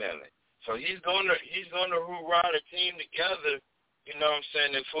McMillan. So he's gonna hoorah the team together, you know what I'm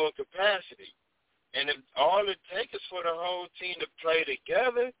saying, in full capacity. And if all it takes is for the whole team to play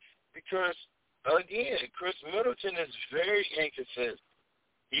together, because again, Chris Middleton is very inconsistent.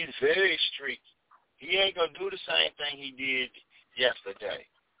 He's very streaky. He ain't gonna do the same thing he did yesterday.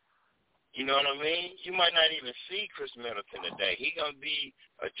 You know what I mean? You might not even see Chris Middleton today. He gonna be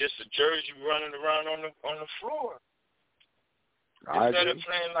just a jersey running around on the floor. Instead of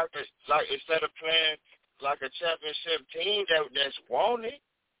playing like a championship team that's wanted.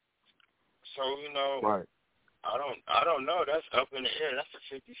 So right. I don't know. That's up in the air. That's a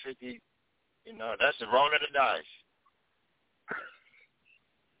 50-50. That's a roll of the dice.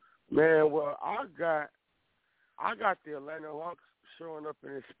 Man, well, I got the Atlanta Hawks showing up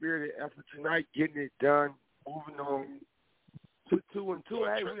in a spirited effort tonight, getting it done, moving on to 2-2.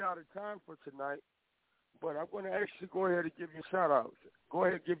 Hey, we out of time for tonight, but I'm going to actually go ahead and give you a shout-out. Go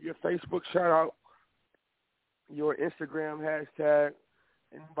ahead and give your Facebook shout-out, your Instagram hashtag.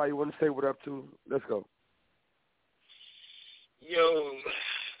 Anybody want to say what up to? Let's go. Yo,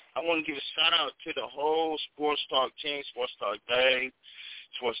 I want to give a shout-out to the whole Sports Talk team, Sports Talk Dave,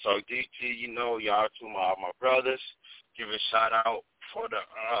 Sports Talk DT, y'all two my brothers. Give a shout out for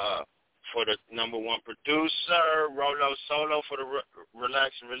the number one producer, Rolo Solo, for the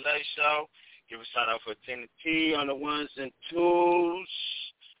Relax and Relay show. Give a shout out for Tina T on the ones and twos.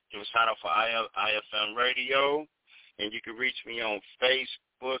 Give a shout out for iFM Radio. And you can reach me on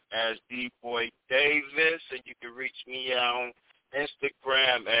Facebook as D-Boy Davis, and you can reach me on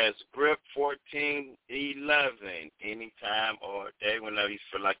Instagram as Grip1411. Anytime or day, whenever you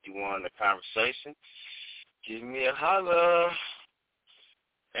feel like you want a conversation, give me a holler.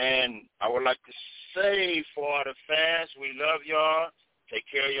 And I would like to say for all the fans, we love y'all. Take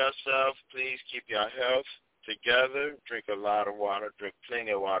care of yourself. Please keep your health together. Drink a lot of water. Drink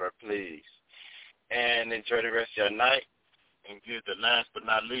plenty of water, please. and enjoy the rest of your night. And give the last but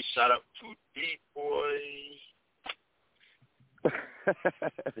not least shout out to D-Boy.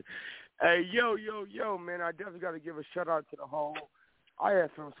 Hey, yo, man, I definitely got to give a shout-out to the whole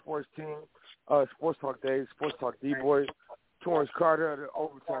iFM sports team, SportsTalk Dave, SportsTalk D-Boy, Torrance Carter of the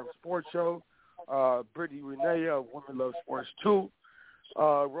Overtime Sports Show, Brittany Renee of Women Love Sports 2,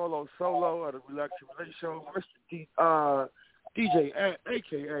 Rolo Solo of the Relax and Relate Show, Mr. DJ,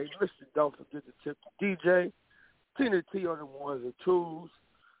 a.k.a. Mr. Don't Forget to Tip the DJ, Tina T on the ones and twos,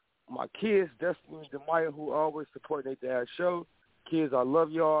 my kids, Destiny and Demaya, who always support their dad's show. Kids, I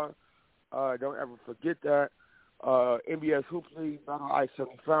love y'all. Don't ever forget that. NBS Hoop League, Battle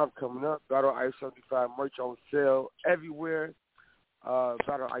I-75 coming up. Battle I-75 merch on sale everywhere.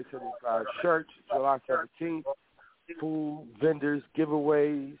 Battle I-75 shirts, July 17th. Food, vendors,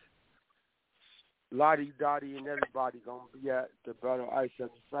 giveaways. Lottie Dottie and everybody going to be at the Battle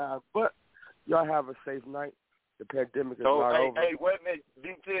I-75. But y'all have a safe night. The pandemic is not over. Hey, wait a minute,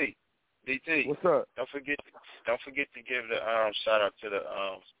 DT. What's up? Don't forget to give the shout out to the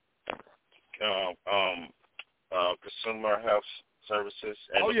consumer health services.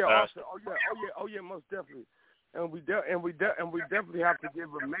 And most definitely. And we definitely have to give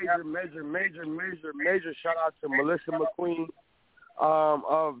a major shout out to Melissa McQueen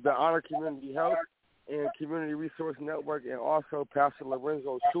of the Honor Community Health and Community Resource Network, and also Pastor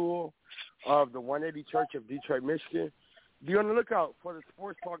Lorenzo Sewell of the 180 Church of Detroit, Michigan. Be on the lookout for the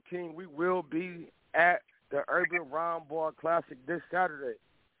Sports Talk team. We will be at the Urban Round Ball Classic this Saturday.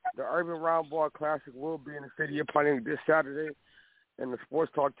 The Urban Round Ball Classic will be in the city of Pontiac this Saturday, and the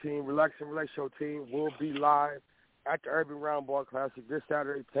Sports Talk team, Relax and Relate Show team, will be live at the Urban Round Ball Classic this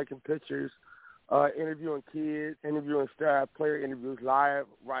Saturday, taking pictures, interviewing kids, interviewing staff, player interviews live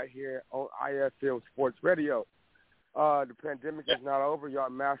right here on iFM Sports Radio. The pandemic is not over. Y'all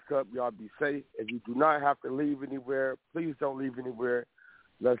mask up. Y'all be safe. If you do not have to leave anywhere, please don't leave anywhere.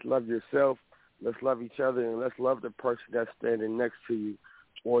 Let's love yourself. Let's love each other, and let's love the person that's standing next to you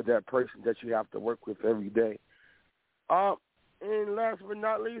or that person that you have to work with every day. And last but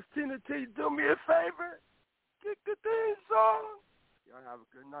not least, Tina T, do me a favor. Kick the theme song. Y'all have a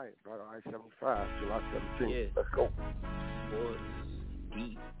good night. Battle I-75, July 17th. Yeah. Let's go. Sports,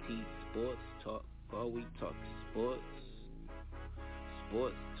 DT, Sports Talk. All we talk is sports.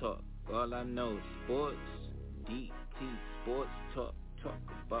 Sports Talk. All I know is sports. DT, Sports Talk. Talk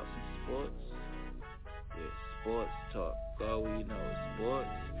about some sports. Yeah, Sports Talk. All we know is sports.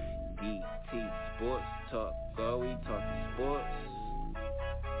 DT, Sports Talk. All we talk is sports.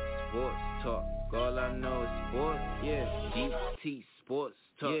 Sports Talk. All I know is sports. Yeah, DT, Sports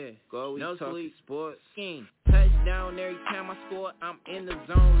Talk. Yeah, all we talk is sports. Touchdown every time I score. I'm in the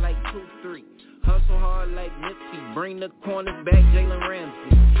zone like 2-3. Hustle hard like Nipsey. Bring the corners back, Jalen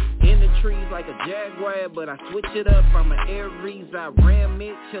Ramsey. In the trees like a Jaguar, but I switch it up. I'm an Aries, I ram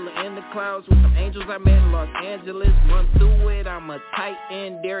it. Chillin' in the clouds with some angels I met in Los Angeles. Run through it, I'm a tight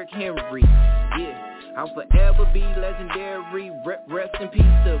end, Derrick Henry. Yeah, I'll forever be legendary. Rest in peace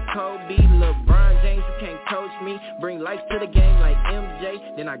to Kobe, LeBron James. You can't coach me. Bring life to the game like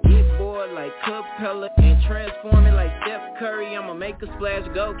MJ. Then I get bored like Capella and transform it like Steph Curry. I'ma make a splash,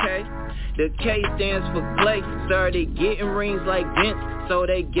 go K. The K stands for Clay. Started getting rings like Vince, so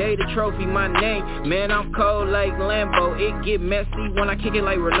they gave the trophy my name. Man, I'm cold like Lambo. It get messy when I kick it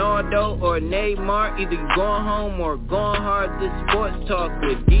like Ronaldo or Neymar. Either you going home or going hard. This Sports Talk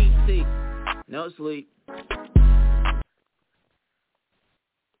with DT. No sleep.